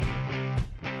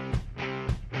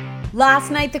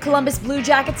Last night, the Columbus Blue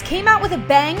Jackets came out with a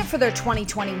bang for their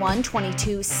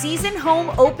 2021-22 season home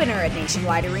opener at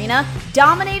Nationwide Arena,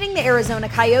 dominating the Arizona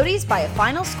Coyotes by a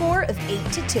final score of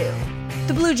 8-2.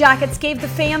 The Blue Jackets gave the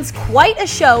fans quite a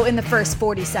show in the first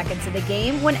 40 seconds of the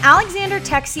game when Alexander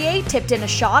Texier tipped in a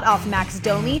shot off Max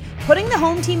Domi, putting the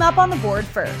home team up on the board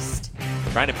first.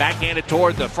 Trying to backhand it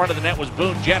toward the front of the net was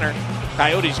Boone Jenner.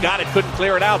 Coyotes got it, couldn't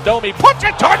clear it out. Domi puts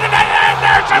it toward the net, and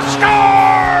there's a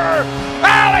score!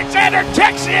 Alexander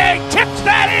Texier tips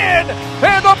that in,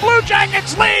 and the Blue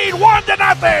Jackets lead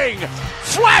 1-0.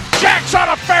 Flapjacks on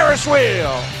a Ferris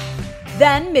wheel.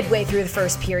 Then, midway through the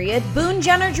first period, Boone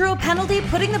Jenner drew a penalty,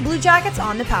 putting the Blue Jackets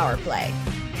on the power play.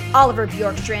 Oliver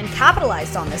Bjorkstrand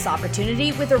capitalized on this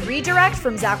opportunity with a redirect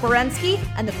from Zach Werenski,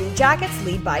 and the Blue Jackets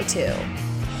lead by 2.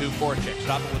 Voracek,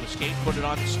 stop it with a skate, put it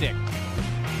on the stick.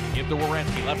 Give to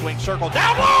Werenski, left wing circle,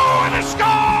 down low, and a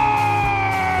score!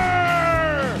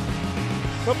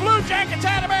 The Blue Jackets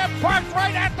had a man parked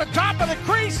right at the top of the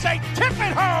crease. They tip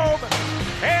it home,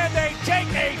 and they take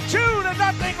a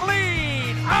 2-0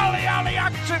 lead. Ollie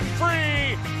oxen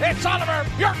free. It's Oliver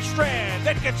Bjorkstrand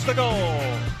that gets the goal.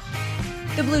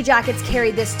 The Blue Jackets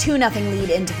carried this 2-0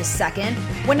 lead into the second,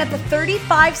 when at the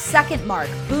 35-second mark,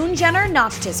 Boone Jenner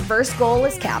notched his first goal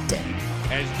as captain.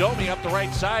 As Domi up the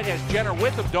right side, has Jenner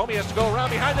with him. Domi has to go around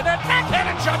behind the net.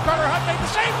 Backhanded shot, Carter Hunt made the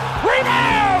save.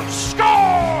 Rebound!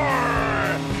 Score!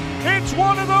 It's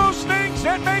one of those things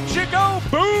that makes you go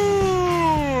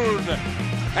boom!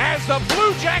 As the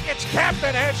Blue Jackets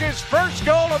captain has his first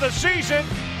goal of the season,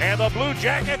 and the Blue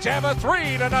Jackets have a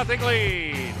 3-0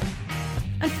 lead.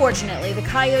 Unfortunately, the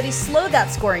Coyotes slowed that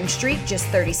scoring streak just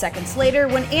 30 seconds later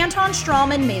when Anton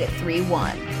Strawman made it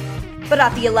 3-1. But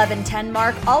at the 11:10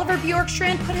 mark, Oliver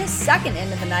Bjorkstrand put his second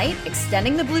in of the night,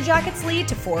 extending the Blue Jackets' lead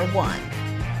to 4-1.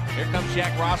 Here comes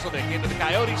Jack Roslovic into the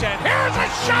Coyotes' end. Here's a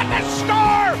shot to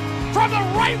score from the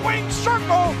right wing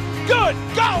circle. Good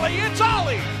golly, it's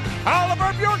Ollie.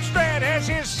 Oliver Bjorkstrand has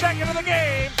his second of the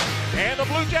game, and the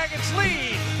Blue Jackets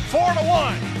lead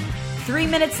 4-1. 3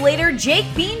 minutes later, Jake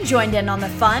Bean joined in on the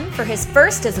fun for his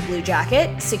first as a Blue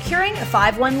Jacket, securing a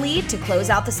 5-1 lead to close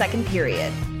out the second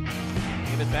period.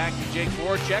 Give it back to Jake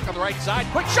Voracek on the right side.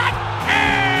 Quick shot!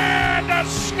 And a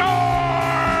score!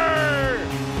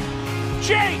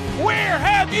 Jake, where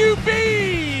have you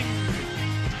been?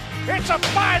 It's a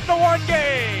 5-1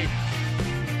 game.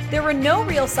 There were no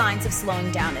real signs of slowing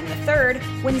down in the third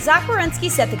when Zach Werenski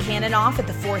set the cannon off at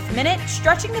the 4th minute,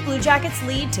 stretching the Blue Jackets'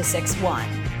 lead to 6-1.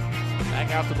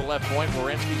 Back out to the left point,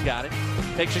 Werenski's got it.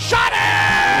 Takes a shot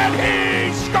and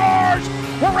he scores!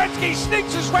 Werenski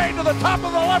sneaks his way to the top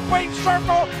of the left wing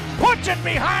circle, puts it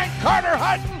behind Carter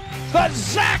Hutton. The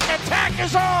Zach attack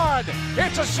is on!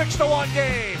 It's a 6-1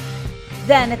 game.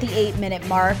 Then at the 8-minute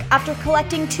mark, after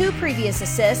collecting 2 previous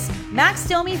assists, Max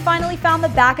Domi finally found the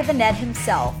back of the net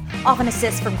himself, off an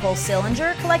assist from Cole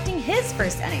Sillinger, collecting his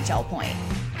first NHL point.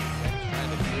 Trying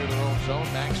to clear their own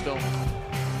zone, Max Domi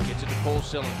gets it to Cole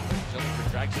Sillinger.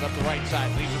 Sillinger drags it up the right side,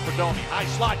 leaves it for Domi. High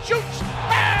slot, shoots,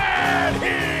 and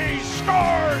he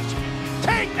scores!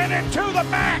 Taking it to the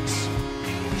max!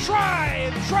 Try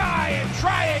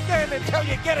again until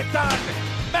you get it done.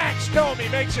 Max Domi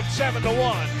makes it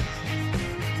 7-1.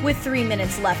 With 3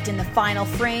 minutes left in the final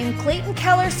frame, Clayton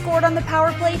Keller scored on the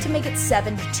power play to make it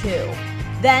 7-2.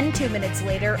 Then, 2 minutes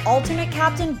later, alternate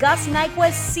captain Gus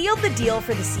Nyquist sealed the deal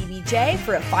for the CBJ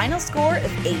for a final score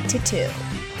of 8-2.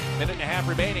 Minute and a half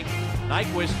remaining.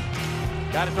 Nyquist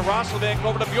got it to Roslovic,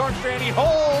 over to Bjorkstrand. He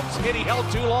holds, and he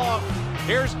held too long.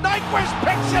 Here's Nyquist,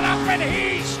 picks it up, and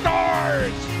he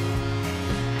scores!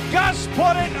 Gus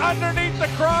put it underneath the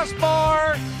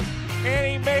crossbar, and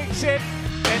he makes it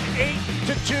an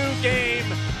 8-2 game.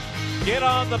 Get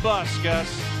on the bus, Gus.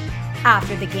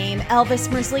 After the game, Elvis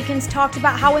Merzlikins talked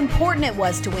about how important it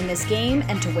was to win this game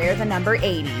and to wear the number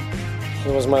 80.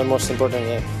 It was my most important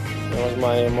game. It was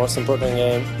my most important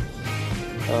game.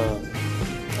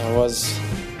 I was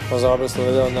obviously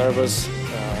a little nervous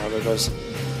because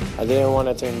I didn't want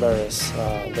it to embarrass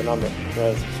the number,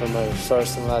 right? For my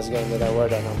first and last game that I wear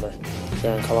that number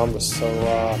here in Columbus. So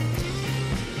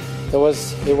it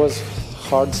was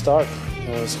hard start.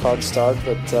 It was hard start,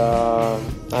 but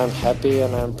I'm happy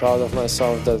and I'm proud of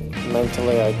myself that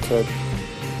mentally I could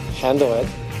handle it.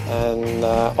 And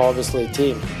obviously,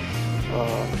 team,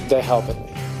 they helped me.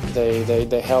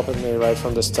 They helped me right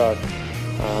from the start.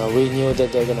 We knew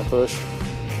that they're gonna push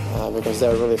because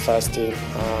they're a really fast team.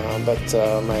 But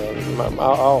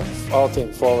our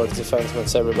team, forwards,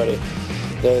 defensemen, everybody,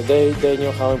 they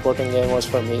knew how important the game was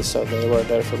for me, so they were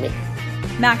there for me.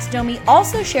 Max Domi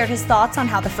also shared his thoughts on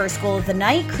how the first goal of the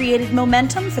night created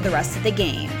momentum for the rest of the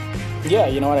game. Yeah,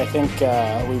 you know what, I think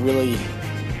we really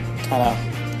kind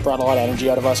of brought a lot of energy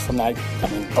out of us from that. I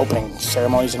mean, opening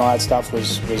ceremonies and all that stuff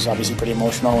was obviously pretty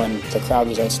emotional, and the crowd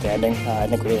was outstanding. I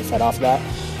think we really fed off of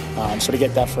that. So to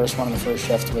get that first one in the first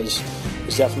shift was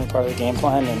definitely part of the game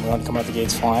plan, and we wanted to come out the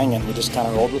gates flying, and we just kind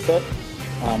of rolled with it.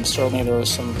 Certainly there was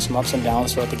some ups and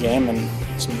downs throughout the game, and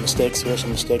some mistakes here,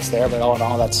 some mistakes there, but all in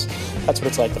all, that's what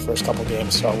it's like the first couple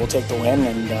games. So we'll take the win,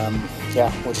 and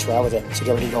we'll just ride with it. So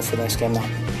get ready to go for the next game now.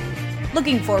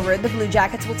 Looking forward, the Blue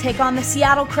Jackets will take on the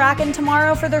Seattle Kraken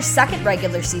tomorrow for their second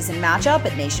regular season matchup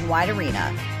at Nationwide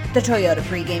Arena. The Toyota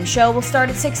pregame show will start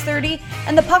at 6:30,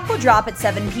 and the puck will drop at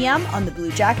 7 p.m. on the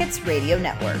Blue Jackets radio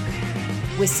network.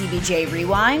 With CBJ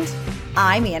Rewind,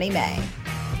 I'm Annie May.